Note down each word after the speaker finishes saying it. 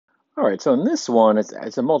All right, so in this one,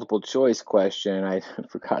 it's a multiple choice question. I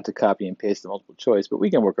forgot to copy and paste the multiple choice, but we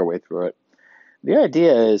can work our way through it. The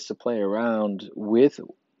idea is to play around with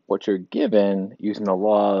what you're given using the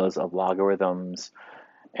laws of logarithms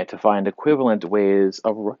and to find equivalent ways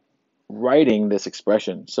of writing this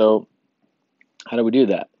expression. So how do we do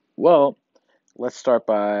that? Well, let's start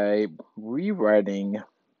by rewriting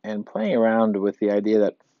and playing around with the idea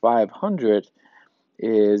that 500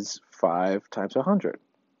 is 5 times 100.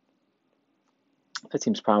 That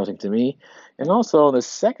seems promising to me. And also the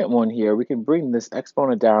second one here, we can bring this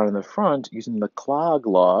exponent down in the front using the clog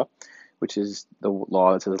law, which is the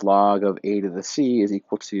law that says log of a to the c is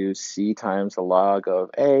equal to c times the log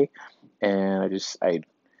of a. And you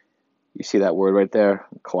see that word right there,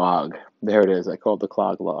 clog. There it is. I call it the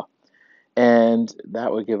clog law. And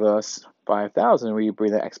that would give us 5,000 where you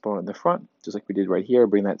bring that exponent in the front, just like we did right here,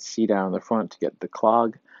 bring that c down in the front to get the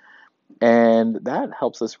clog. And that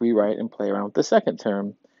helps us rewrite and play around with the second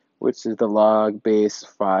term, which is the log base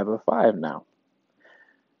 5 of 5 now.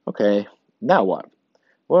 Okay, now what?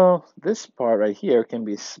 Well, this part right here can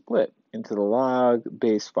be split into the log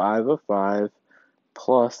base 5 of 5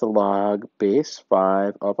 plus the log base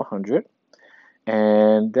 5 of 100.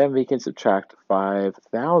 And then we can subtract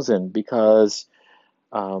 5,000 because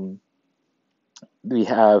we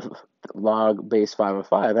have log base 5 of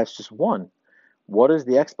 5. That's just 1. What is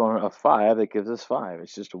the exponent of 5 that gives us 5?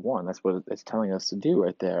 It's just 1. That's what it's telling us to do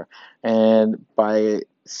right there. And by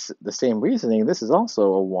the same reasoning, this is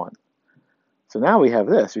also a 1. So now we have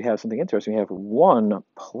this. We have something interesting. We have 1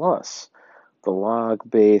 plus the log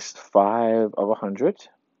base 5 of 100.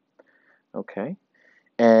 Okay.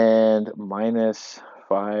 And minus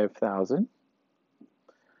 5,000.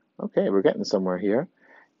 Okay, we're getting somewhere here.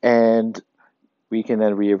 And we can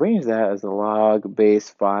then rearrange that as the log base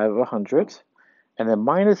 5 of 100. And then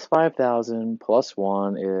minus 5,000 plus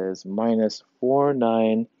 1 is minus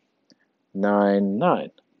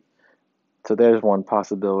 4,999. So there's one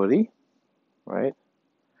possibility, right,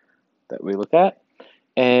 that we look at.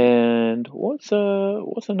 And what's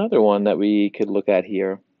another one that we could look at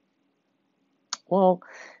here? Well,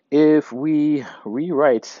 if we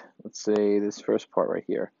rewrite, let's say this first part right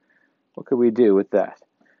here, what could we do with that?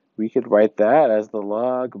 We could write that as the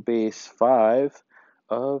log base 5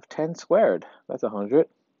 of 10 squared. That's 100.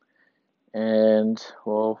 And,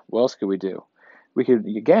 well, what else could we do? We could,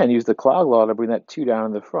 again, use the clog law to bring that 2 down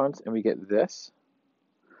in the front, and we get this.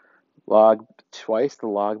 Log twice the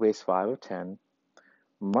log base 5 of 10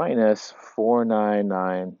 minus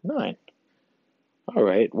 4,999. All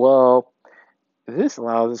right, well, this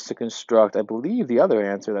allows us to construct, I believe, the other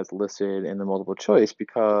answer that's listed in the multiple choice,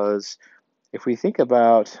 because if we think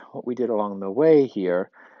about what we did along the way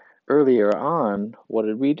here, earlier on, what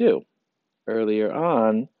did we do? Earlier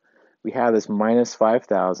on, we had this minus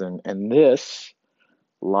 5,000 and this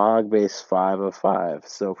log base 5 of 5.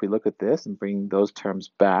 So if we look at this and bring those terms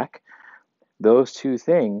back, those two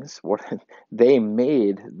things, they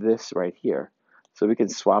made this right here. So we can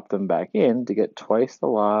swap them back in to get twice the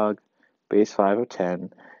log base 5 of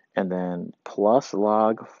 10, and then plus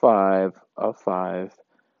log 5 of 5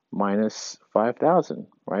 minus 5,000,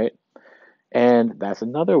 right? And that's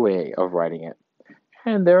another way of writing it.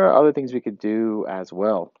 And there are other things we could do as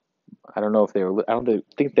well. I don't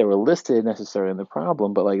think they were listed necessarily in the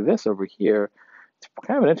problem, but like this over here, it's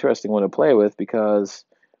kind of an interesting one to play with because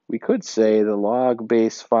we could say the log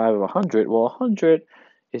base 5 of 100, well, 100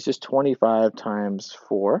 is just 25 times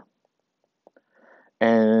 4.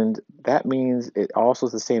 And that means it also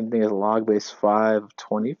is the same thing as log base 5 of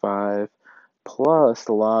 25 plus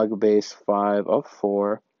the log base 5 of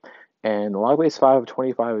 4. And the log base 5 of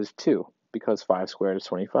 25 is 2 because 5 squared is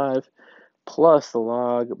 25 plus the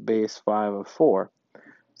log base 5 of 4.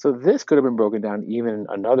 So this could have been broken down even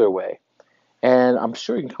another way. And I'm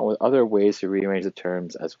sure you can come up with other ways to rearrange the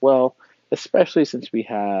terms as well, especially since we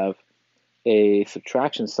have a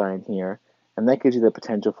subtraction sign here, and that gives you the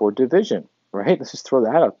potential for division, right? Let's just throw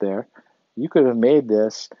that out there. You could have made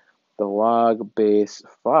this the log base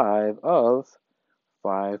 5 of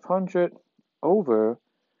 500 over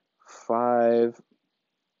 5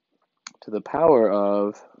 to the power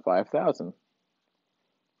of 5,000.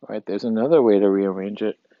 Right? There's another way to rearrange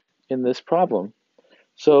it in this problem.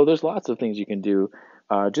 So there's lots of things you can do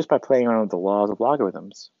just by playing around with the laws of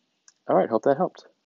logarithms. All right, hope that helped.